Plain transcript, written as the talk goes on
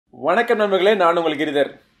வணக்கம் நண்பர்களே, நான் உங்கள் கிரிதர்.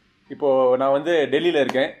 இப்போது நான் வந்து டெல்லியில்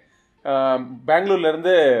இருக்கேன்.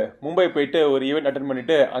 பெங்களூர்லேருந்து மும்பை போயிட்டு ஒரு ஈவெண்ட் அட்டன்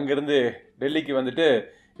பண்ணிவிட்டு அங்கேருந்து டெல்லிக்கு வந்துட்டு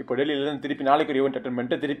இப்போ டெல்லியிலேருந்து திருப்பி நாளைக்கு ஒரு ஈவெண்ட் அட்டன்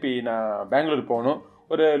பண்ணிட்டு திருப்பி நான் பெங்களூர் போகணும்.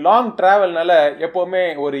 ஒரு லாங் ட்ராவல்னால எப்போவுமே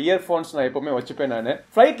ஒரு இயர்ஃபோன்ஸ் நான் எப்போவுமே வச்சுப்பேன். நான்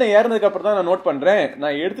ஃப்ளைட்டில் ஏறினதுக்கப்புறம் தான் நான் நோட் பண்ணுறேன்,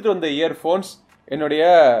 நான் எடுத்துகிட்டு வந்த இயர்ஃபோன்ஸ் என்னுடைய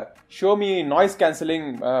Xiaomi noise cancelling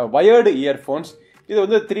wired earphones. இது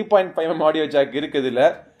வந்து 3.5mm ஆடியோ ஜாக் இருக்குது. இல்லை,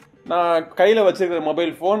 நான் கையில் வச்சிருக்கிற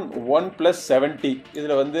மொபைல் ஃபோன் OnePlus 70.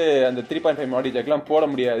 இதில் வந்து அந்த 3.5 ஆடியோ ஜாக்லாம் போட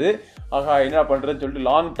முடியாது. ஆகா, என்ன பண்ணுறதுன்னு சொல்லிட்டு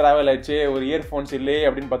லாங் ட்ராவல் ஆச்சு, ஒரு இயர்ஃபோன்ஸ் இல்லையே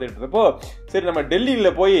அப்படின்னு பார்த்துட்டு இருந்தப்போ சரி நம்ம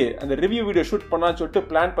டெல்லியில் போய் அந்த ரிவ்யூ வீடியோ ஷூட் பண்ணலான்னு சொல்லிட்டு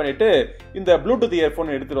பிளான் பண்ணிட்டு இந்த ப்ளூடூத்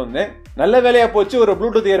இயர்ஃபோன் எடுத்துகிட்டு வந்தேன். நல்ல வேலையாக போச்சு, ஒரு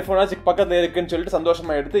ப்ளூடூத் இயர்ஃபோனாச்சு பக்கத்தில் இருக்குன்னு சொல்லிட்டு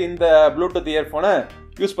சந்தோஷமாக எடுத்து இந்த ப்ளூடூத் இயர்ஃபோனை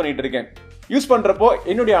யூஸ் பண்ணிட்டு இருக்கேன். யூஸ் பண்ணுறப்போ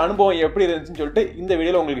என்னுடைய அனுபவம் எப்படி இருந்துச்சுன்னு சொல்லிட்டு இந்த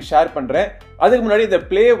வீடியோவில் உங்களுக்கு ஷேர் பண்ணுறேன். அதுக்கு முன்னாடி இந்த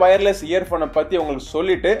ப்ளே வயர்லெஸ் இயர்ஃபோனை பற்றி உங்களுக்கு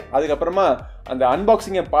சொல்லிட்டு அதுக்கப்புறமா அந்த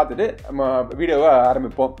அன்பாக்சிங்கை பார்த்துட்டு நம்ம வீடியோவை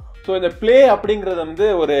ஆரம்பிப்போம். ஸோ இந்த ப்ளே அப்படிங்கிறது வந்து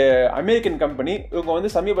ஒரு அமெரிக்கன் கம்பெனி. இவங்க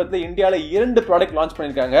வந்து சமீபத்தில் இந்தியாவில் 2 ப்ராடக்ட் லான்ச்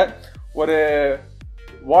பண்ணியிருக்காங்க. ஒரு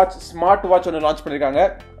வாட்ச், ஸ்மார்ட் வாட்ச் ஒன்று லான்ச் பண்ணியிருக்காங்க.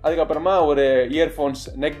 அதுக்கப்புறமா ஒரு earphones,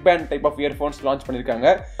 neckband type of earphones launch பண்ணியிருக்காங்க.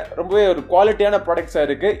 ரொம்பவே ஒரு குவாலிட்டியான ப்ராடக்ட்ஸாக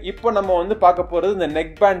இருக்குது. இப்போ நம்ம வந்து பார்க்க போகிறது இந்த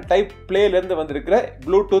நெக்பேண்ட் டைப் ப்ளேலேருந்து வந்திருக்கிற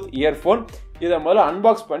ப்ளூடூத் இயர்ஃபோன். இதை முதல்ல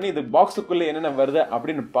அன்பாக்ஸ் பண்ணி இது பாக்ஸுக்குள்ளே என்னென்ன வருது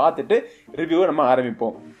அப்படின்னு பார்த்துட்டு ரிவ்யூவை நம்ம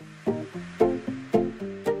ஆரம்பிப்போம்.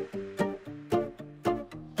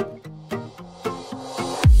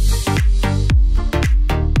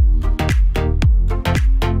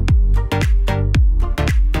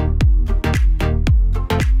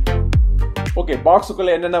 ஓகே,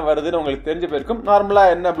 பாக்ஸுக்குள்ள என்னென்ன வருதுன்னு உங்களுக்கு தெரிஞ்ச போயிருக்கும்.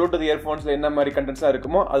 நார்மலாக என்ன ப்ளூடூத் இயர்ஃபோன்ஸில் என்ன மாதிரி கண்டென்ட்ஸாக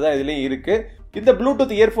இருக்குமோ அதுதான் இதுலேயும் இருக்குது. இந்த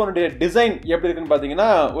ப்ளூடூத் இயர்ஃபோனுடைய டிசைன் எப்படி இருக்குன்னு பார்த்தீங்கன்னா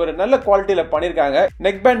ஒரு நல்ல குவாலிட்டியில் பண்ணியிருக்காங்க.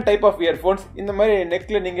 Neckband type of earphones. இந்த மாதிரி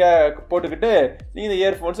நெக்கில் நீங்கள் போட்டுக்கிட்டு நீங்கள் இந்த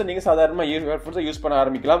இயர்ஃபோன்ஸை நீங்கள் சாதாரணமாக இயர்ஃபோன்ஸை யூஸ் பண்ண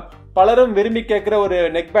ஆரம்பிக்கலாம். பலரும் விரும்பி கேட்குற ஒரு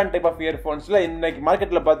நெக்பேண்ட் டைப் ஆஃப் இயர்ஃபோன்ஸில் இன்னைக்கு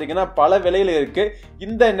மார்க்கெட்டில் பார்த்தீங்கன்னா பல விலையில் இருக்குது.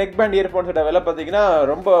 இந்த நெக்பேண்ட் இயர்ஃபோன்ஸோட விலை பார்த்தீங்கன்னா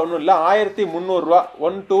ரொம்ப ஒன்றும் இல்லை, 1300 ரூபா,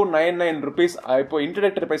 1299 rupees. இப்போ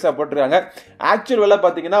இன்ட்ரடக்டரி பைசா போட்டிருக்காங்க. ஆக்சுவல் விலை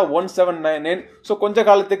பார்த்தீங்கன்னா 1799. ஸோ கொஞ்ச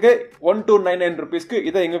காலத்துக்கு 1299 rupeesக்கு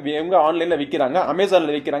இதை எங்க ஆன்லைனில் விற்கிறாங்க,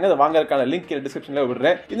 அமேசான்ல விற்கிறாங்க. அதை வாங்கறதுக்கான லிங்க் டிஸ்கிரிப்ஷன்ல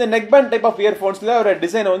விடுறேன். இந்த நெக்பேண்ட் டைப் ஆஃப் இயர்ஃபோன்ஸ்ல ஒரு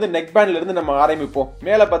டிசைனை வந்து நெக்பேண்ட்ல இருந்து நம்ம ஆரம்பிப்போம்.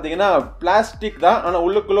 மேல பாத்தீங்கன்னா பிளாஸ்டிக் தான், ஆனா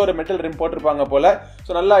உள்ளுக்குள்ள ஒரு மெட்டல் ரிம் போட்டிருப்பாங்க போல.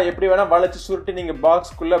 ஸோ நல்லா எப்படி வேணா வளைச்சு சுருட்டி நீங்க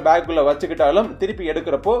பாக்ஸ்க்குள்ள பேக்குள்ள வச்சுக்கிட்டாலும் திருப்பி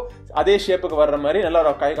எடுக்கிறப்போ அதே ஷேப்புக்கு வர்ற மாதிரி நல்லா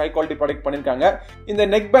ஒரு ஹை குவாலிட்டி ப்ராடக்ட் பண்ணிருக்காங்க. இந்த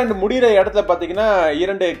நெக்பேண்ட் முடிகிற இடத்துல பாத்தீங்கன்னா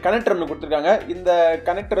 2 கனெக்டர் கொடுத்துருக்காங்க. இந்த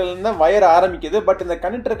கனெக்டர்ல இருந்து வயர் ஆரம்பிக்குது. பட் இந்த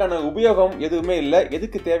கனெக்டருக்கான உபயோகம் எதுவுமே இல்லை.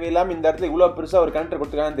 எதுக்கு தேவையில்லாம இந்த இடத்துல இவ்வளவு பெருசா ஒரு கனெக்டர்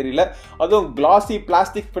கொடுத்துருக்காங்கன்னு தெரியல. அதுவும் கிளாசி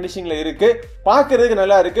பிளாஸ்டிக் பினிஷிங்ல இருக்கு. பார்க்கிறதுக்கு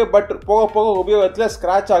நல்லா இருக்கு. பட் போக போக உபயோகத்துல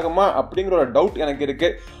ஸ்கிராச் ஆகுமா அப்படிங்கிற ஒரு டவுட் எனக்கு இருக்கு.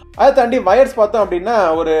 அதை தாண்டி வயர்ஸ் பார்த்தோம் அப்படின்னா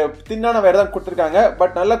ஒரு தின்னான வயர் தான் கொடுத்துருக்காங்க.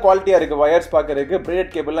 பட் நல்ல குவாலிட்டியா இருக்கு வயர்ஸ் பார்க்கறதுக்கு.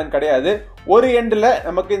 பிரெடட் கேபிள்லாம் கிடையாது. ஒரு எண்டில்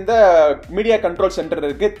நமக்கு இந்த மீடியா கண்ட்ரோல் சென்டர்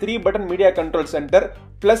இருக்கு. 3 button media control centre,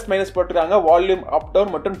 plus minus போட்டிருக்காங்க. வால்யூம் அப்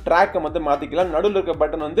டவுன் மற்றும் ட்ராக் வந்து மாத்திக்கலாம். நடுவில் இருக்க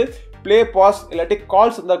பட்டன் வந்து பிளே பாஸ் இல்லாட்டி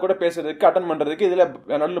கால்ஸ் இருந்தா கூட பேசுறதுக்கு, அட்டன் பண்றதுக்கு இதுல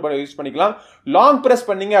நடுவில் யூஸ் பண்ணிக்கலாம். லாங் பிரஸ்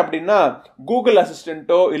பண்ணீங்க அப்படின்னா கூகுள்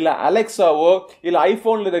அசிஸ்டன்ட்டோ இல்ல அலெக்சாவோ இல்ல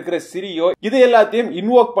ஐபோன்ல இருக்கிற சிரியோ இது எல்லாத்தையும்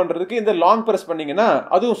இன்வோக் பண்றதுக்கு இந்த லாங் பிரஸ் பண்ணீங்கன்னா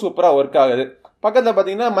அதுவும் சூப்பரா ஒர்க் ஆகுது. பக்கத்தில்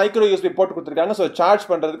பார்த்தீங்கன்னா மைக்ரோ யூஎஸ்பி போர்ட் கொடுத்துருக்காங்க. ஸோ சார்ஜ்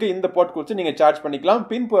பண்ணுறதுக்கு இந்த போர்ட் கொடுத்து நீங்கள் சார்ஜ் பண்ணிக்கலாம்.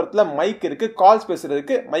 பின்புறத்தில் மைக் இருக்குது, கால்ஸ்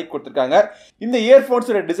பேசுறதுக்கு மைக் கொடுத்துருக்காங்க. இந்த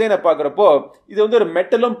இயர்ஃபோன்ஸோட டிசைனை பார்க்குறப்போ இது வந்து ஒரு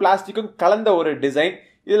மெட்டலும் பிளாஸ்டிக்கும் கலந்த ஒரு டிசைன்.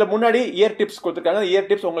 இதில் முன்னாடி இயர் டிப்ஸ் கொடுத்துருக்காங்க. இயர்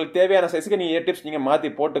டிப்ஸ் உங்களுக்கு தேவையான சைஸுக்கு நீங்கள் இயர் டிப்ஸ் நீங்கள் மாற்றி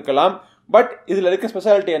போட்டுக்கலாம். பட் இதில் இருக்க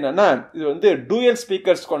ஸ்பெஷாலிட்டி என்னன்னா இது வந்து டூயல்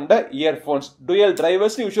ஸ்பீக்கர்ஸ் கொண்ட இயர்ஃபோன்ஸ். டூயல்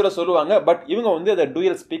டிரைவர்ஸ் யூஸ்வலாக சொல்லுவாங்க. பட் இவங்க வந்து அதை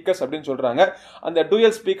டூயல் ஸ்பீக்கர்ஸ் அப்படின்னு சொல்றாங்க. அந்த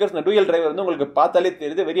டூயல் ஸ்பீக்கர்ஸ், அந்த டூயல் டிரைவர் வந்து உங்களுக்கு பார்த்தாலே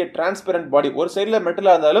தெரியுது. வெரி டிரான்ஸ்பரண்ட் பாடி. ஒரு சைடில்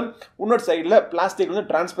மெட்டலாக இருந்தாலும் இன்னொரு சைடில் பிளாஸ்டிக் வந்து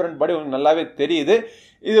டிரான்ஸ்பரண்ட் பாடி உங்களுக்கு நல்லாவே தெரியுது.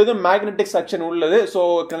 இது வந்து மேக்னெட்டிக் செக்ஷன் உள்ளது. ஸோ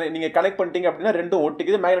நீங்க கனெக்ட் பண்ணிட்டீங்க அப்படின்னா ரெண்டும்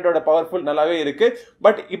ஒட்டிக்குது. மேக்னெட்டோட பவர்ஃபுல் நல்லாவே இருக்கு.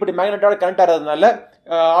 பட் இப்படி மேக்னெட்டோட கனெக்ட் ஆகிறதுனால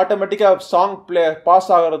ஆட்டோமேட்டிக்கா சாங் பிளே பாஸ்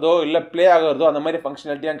ஆகிறதோ இல்ல பிளே ஆகிறதோ அந்த மாதிரி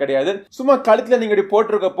ஃபங்க்ஷனாலிட்டியும் கிடையாது. சும்மா கழுத்துல நீங்க இப்படி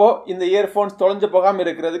போட்டிருக்கப்போ இந்த இயர்ஃபோன்ஸ் தொலைஞ்சு போகாம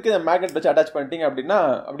இருக்கிறதுக்கு இந்த மேக்னெட் வச்சு அட்டாச் பண்ணிட்டீங்க அப்படின்னா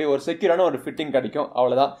அப்படி ஒரு செக்யூரான ஒரு ஃபிட்டிங் கிடைக்கும்.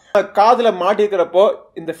 அவ்வளவுதான். காதுல மாட்டிருக்கிறப்போ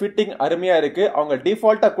இந்த ஃபிட்டிங் அருமையா இருக்கு. அவங்க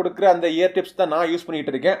டிஃபால்ட்டா கொடுக்குற அந்த இயர் டிப்ஸ் தான் நான் யூஸ்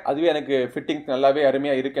பண்ணிட்டு இருக்கேன். அதுவே எனக்கு ஃபிட்டிங் நல்லாவே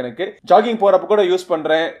அருமையா இருக்கு. எனக்கு ஜாகிங் போறப்ப கூட யூஸ்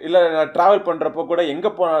பண்றேன், இல்ல நான் டிராவல் பண்றப்போ கூட எங்க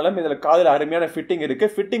போனாலும் இதுல காதுல அருமையான ஃபிட்டிங்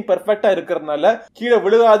இருக்கு. ஃபிட்டிங் பெர்ஃபெக்ட்டா இருக்கிறதுனால கீழே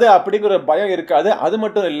விழுகாது அப்படிங்கிற பயம் இருக்காது. அது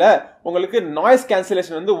மட்டும் இல்ல, உங்களுக்கு நாய்ஸ்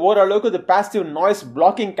கேன்சலேஷன் வந்து ஓரளவுக்கு இது பாசிட்டிவ் நாய்ஸ்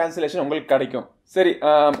பிளாக்கிங் கேன்சலேஷன் உங்களுக்கு கிடைக்கும். சரி,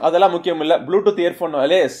 அதெல்லாம் முக்கியம் இல்ல. ப்ளூடூத்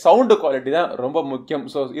இயர்ஃபோன்னாலே சவுண்ட் குவாலிட்டி தான் ரொம்ப முக்கியம்.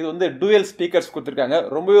 ஸோ இது வந்து டூயல் ஸ்பீக்கர்ஸ் கொடுத்துருக்காங்க.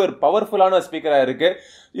 ரொம்பவே ஒரு பவர்ஃபுல்லான ஸ்பீக்கராக இருக்கு.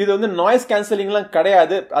 இது வந்து நாய்ஸ் கேன்சலிங்லாம்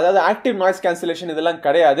கிடையாது, அதாவது ஆக்டிவ் நாய்ஸ் கேன்சலேஷன் இதெல்லாம்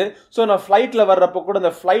கிடையாது. ஸோ நான் ஃபிளைட்ல வர்றப்போ கூட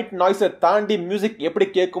அந்த ஃபிளைட் நாய்ஸை தாண்டி மியூசிக் எப்படி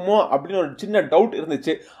கேட்குமோ அப்படின்னு ஒரு சின்ன டவுட்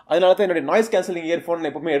இருந்துச்சு. அதனால தான் என்னுடைய நாய்ஸ் கேன்சலிங் இயர்ஃபோன்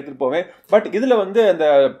எப்பவுமே எடுத்துட்டு போவேன். பட் இதுல வந்து அந்த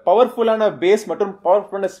பவர்ஃபுல்லான பேஸ் மற்றும்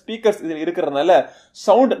பவர்ஃபுல்லான ஸ்பீக்கர்ஸ் இதில் இருக்கிறதுனால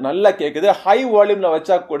சவுண்ட் நல்லா கேட்குது. ஹை வால்யூம்ல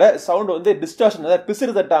வச்சா கூட சவுண்ட் வந்து டிஸ்டார்ஷன், அதாவது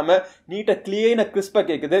பிசிறு தட்டாம நீட்டா கிளியரா கிறிஸ்பா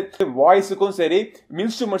கேக்குது. வாய்ஸுக்கும் சரி,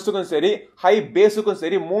 இன்ஸ்ட்ருமெண்ட்ஸுக்கும் சரி, ஹை பேஸுக்கும்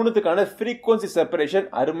சரி, மூணுத்துக்கான ஃப்ரீக்வன்சி செப்பரேஷன்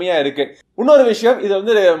அருமையா இருக்கு. இன்னொரு விஷயம், இது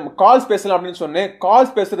வந்து கால்ஸ் பேசலாம் அப்படின்னு சொன்னேன்.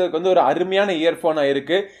 கால்ஸ் பேசுறதுக்கு வந்து ஒரு அருமையான இயர்போனா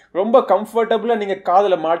இருக்கு. ரொம்ப கம்ஃபர்டபுளா நீங்க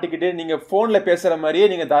காதுல மாட்டிக்கிட்டு நீங்க போன்ல பேசுற மாதிரியே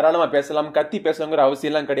நீங்க தாராளமா பேசலாம். கத்தி பேசணுங்கிற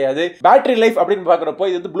அவசியம் எல்லாம் கிடையாது. பேட்டரி லைஃப் அப்படின்னு பாக்குறப்போ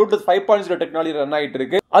இது வந்து ப்ளூடூத் 5.0 டெக்னாலஜி ரன் ஆகிட்டு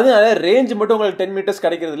இருக்கு. அதனால ரேஞ்ச் மட்டும் உங்களுக்கு 10 மீட்டர்ஸ்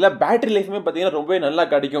கிடைக்கிறது இல்ல, பேட்டரி லைஃப்மே பாத்தீங்கன்னா ரொம்பவே நல்லா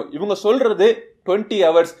கிடைக்கும். இவங்க சொல்றது 20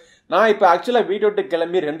 ஹவர்ஸ். நான் இப்போ ஆக்சுவலா வீட்டை விட்டு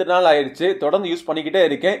கிளம்பி 2 நாள் ஆயிடுச்சு. தொடர்ந்து யூஸ் பண்ணிக்கிட்டே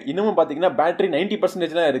இருக்கேன். இன்னமும் பாத்தீங்கன்னா பேட்டரி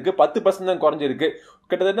 90% தான் இருக்கு, 10% தான் குறைஞ்சிருக்கு.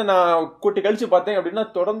 கிட்டத்தட்ட நான் கூட்டி கழிச்சு பார்த்தேன் அப்படின்னா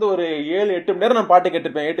தொடர்ந்து ஒரு 7-8 மணி நேரம் நான் பாட்டு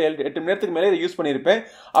கேட்டிருப்பேன். 8 மணி நேரத்துக்கு மேலே இதை யூஸ் பண்ணியிருப்பேன்.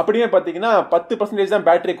 அப்படியே பாத்தீங்கன்னா 10% தான்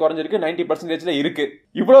பேட்டரி குறைஞ்சிருக்கு, 90%ல இருக்கு.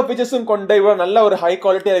 இவ்வளவு ஃபீச்சர்ஸும் கொண்ட இவ்வளவு நல்ல ஒரு ஹை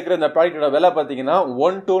குவாலிட்டியா இருக்கிற இந்த ப்ராடக்டோட விலை பாத்தீங்கன்னா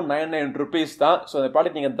 1299 rupees தான். ஸோ அந்த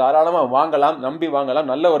ப்ராடக்ட் நீங்க தாராளமா வாங்கலாம், நம்பி வாங்கலாம்.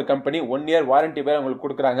 நல்ல ஒரு கம்பெனி, 1 year வாரண்டி வேற உங்களுக்கு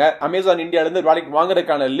கொடுக்குறாங்க. அமேசான் இந்தியால இருந்து ப்ராடக்ட்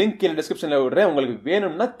வாங்குறதுக்கான லிங்க் கீழே டிஸ்கிரிப்ஷன்ல விடுறேன். உங்களுக்கு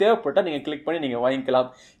வேணும்னா தேவைப்பட்டா நீங்க கிளிக் பண்ணி நீங்க வாங்கிக்கலாம்.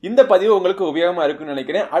 இந்த பதிவு உங்களுக்கு உபயோகமா இருக்கும்னு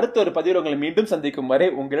நினைக்கிறேன். அடுத்த ஒரு பதிவில் உங்களை மீண்டும் சந்திக்கும் வரை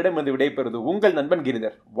உங்களிடம் வந்து விடைபெறுவது உங்கள் நண்பன்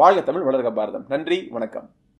கிரிதர். வாழ்க தமிழ், வளர்க பாரதம். நன்றி, வணக்கம்.